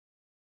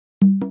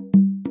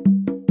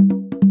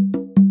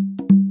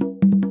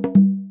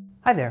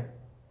Hi there,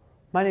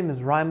 my name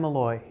is Ryan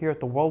Malloy here at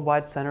the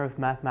Worldwide Center of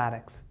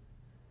Mathematics.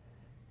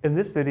 In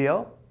this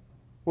video,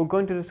 we're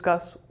going to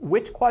discuss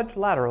which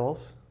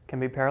quadrilaterals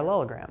can be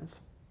parallelograms.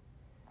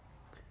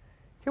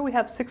 Here we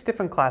have 6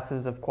 different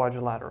classes of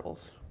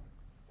quadrilaterals.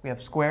 We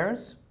have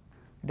squares,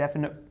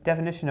 the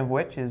definition of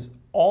which is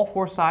all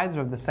 4 sides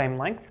are of the same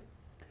length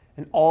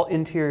and all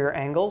interior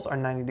angles are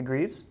 90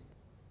 degrees.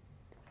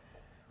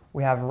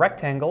 We have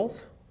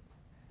rectangles,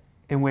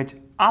 in which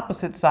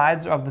opposite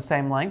sides are of the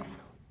same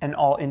length and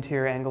all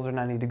interior angles are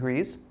 90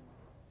 degrees.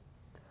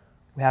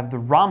 We have the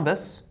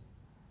rhombus,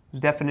 whose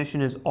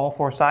definition is all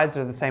 4 sides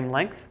are the same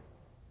length.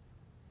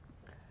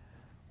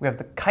 We have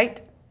the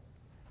kite,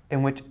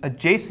 in which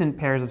adjacent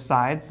pairs of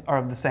sides are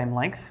of the same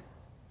length.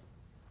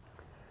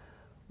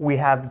 We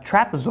have the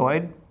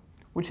trapezoid,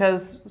 which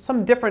has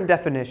some different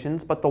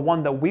definitions, but the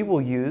one that we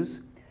will use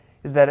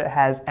is that it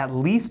has at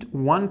least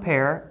one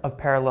pair of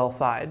parallel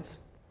sides.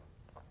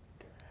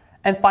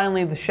 And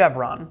finally, the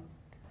chevron,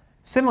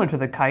 similar to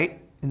the kite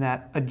in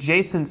that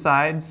adjacent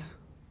sides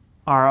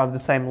are of the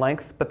same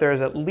length, but there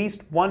is at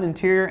least one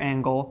interior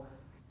angle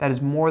that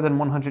is more than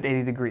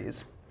 180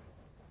 degrees.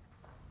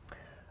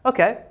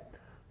 Okay,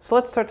 so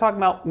let's start talking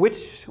about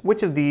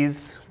which of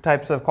these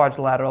types of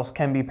quadrilaterals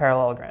can be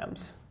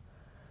parallelograms.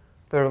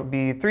 There will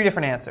be 3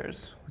 different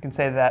answers. We can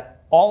say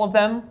that all of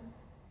them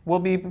will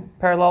be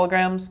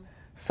parallelograms,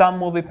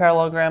 some will be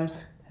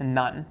parallelograms, and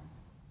none.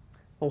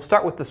 We'll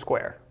start with the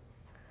square.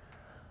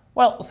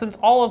 Well, since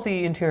all of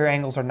the interior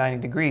angles are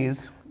 90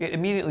 degrees, it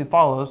immediately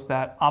follows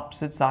that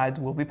opposite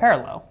sides will be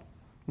parallel,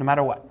 no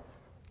matter what.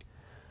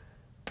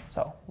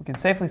 So we can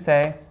safely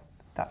say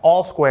that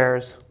all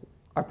squares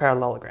are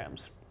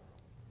parallelograms.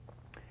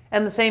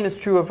 And the same is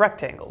true of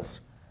rectangles.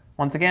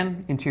 Once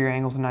again, interior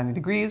angles are 90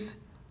 degrees,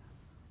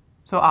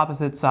 so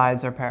opposite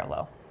sides are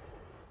parallel.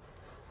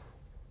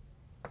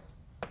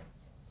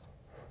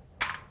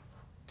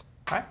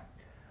 All right.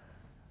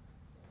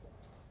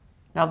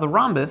 Now the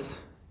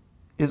rhombus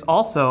is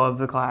also of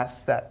the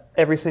class that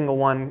every single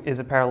one is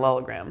a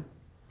parallelogram.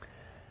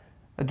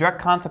 A direct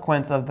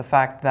consequence of the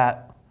fact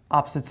that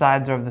opposite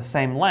sides are of the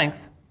same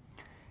length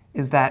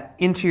is that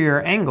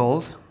interior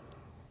angles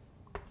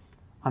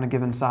on a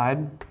given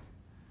side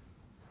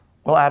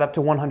will add up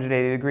to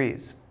 180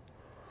 degrees.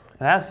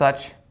 And as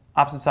such,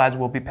 opposite sides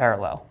will be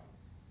parallel.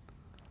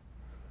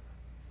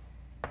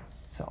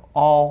 So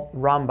all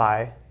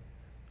rhombi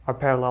are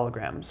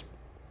parallelograms.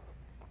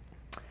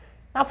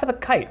 Now for the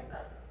kite.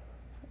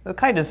 The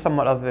kite is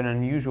somewhat of an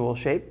unusual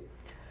shape,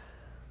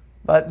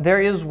 but there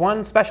is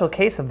one special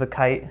case of the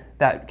kite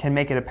that can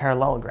make it a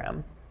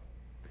parallelogram.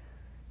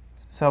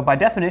 So by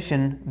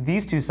definition,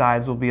 these 2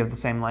 sides will be of the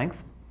same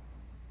length,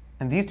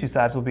 and these 2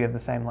 sides will be of the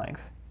same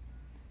length.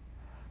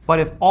 But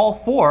if all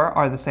 4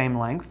 are the same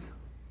length,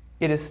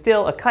 it is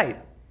still a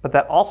kite, but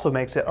that also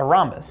makes it a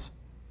rhombus,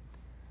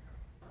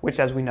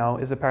 which, as we know,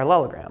 is a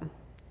parallelogram.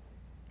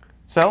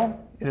 So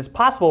it is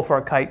possible for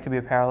a kite to be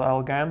a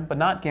parallelogram, but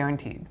not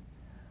guaranteed.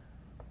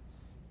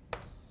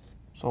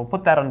 So we'll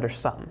put that under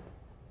some.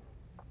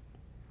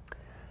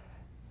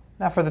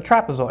 Now for the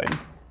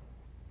trapezoid.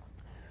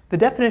 The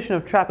definition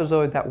of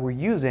trapezoid that we're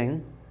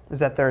using is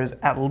that there is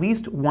at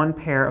least one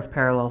pair of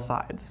parallel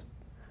sides.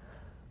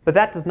 But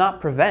that does not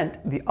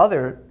prevent the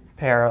other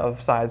pair of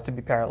sides to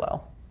be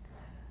parallel.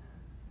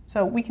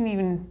 So we can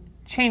even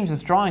change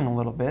this drawing a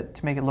little bit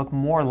to make it look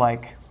more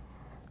like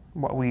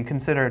what we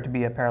consider to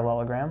be a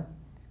parallelogram.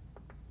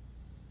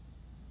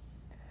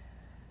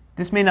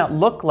 This may not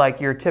look like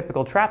your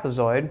typical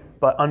trapezoid,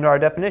 but under our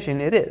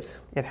definition it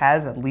is. It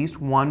has at least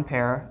one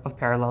pair of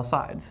parallel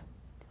sides.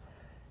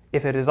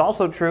 If it is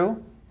also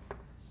true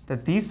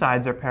that these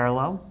sides are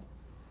parallel,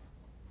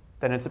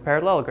 then it's a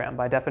parallelogram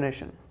by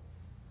definition.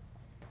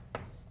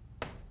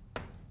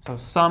 So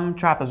some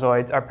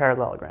trapezoids are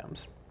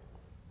parallelograms.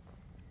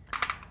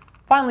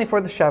 Finally,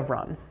 for the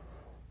chevron.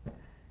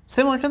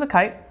 Similar to the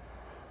kite,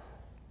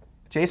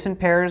 adjacent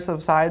pairs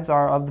of sides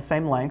are of the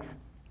same length.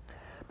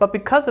 But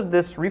because of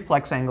this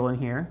reflex angle in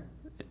here,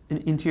 an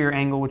interior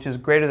angle which is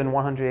greater than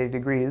 180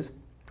 degrees,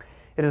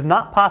 it is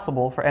not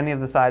possible for any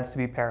of the sides to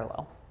be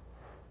parallel.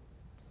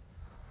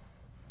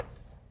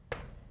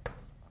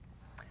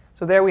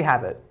 So there we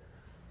have it.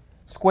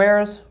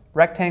 Squares,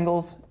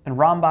 rectangles, and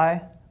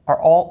rhombi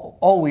are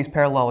always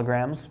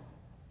parallelograms.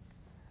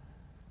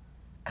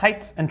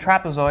 Kites and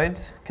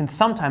trapezoids can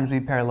sometimes be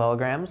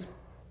parallelograms,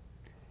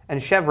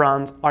 and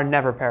chevrons are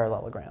never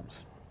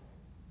parallelograms.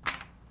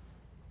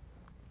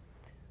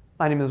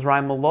 My name is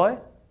Ryan Malloy,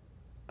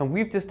 and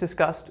we've just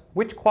discussed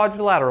which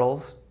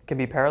quadrilaterals can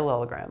be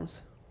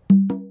parallelograms.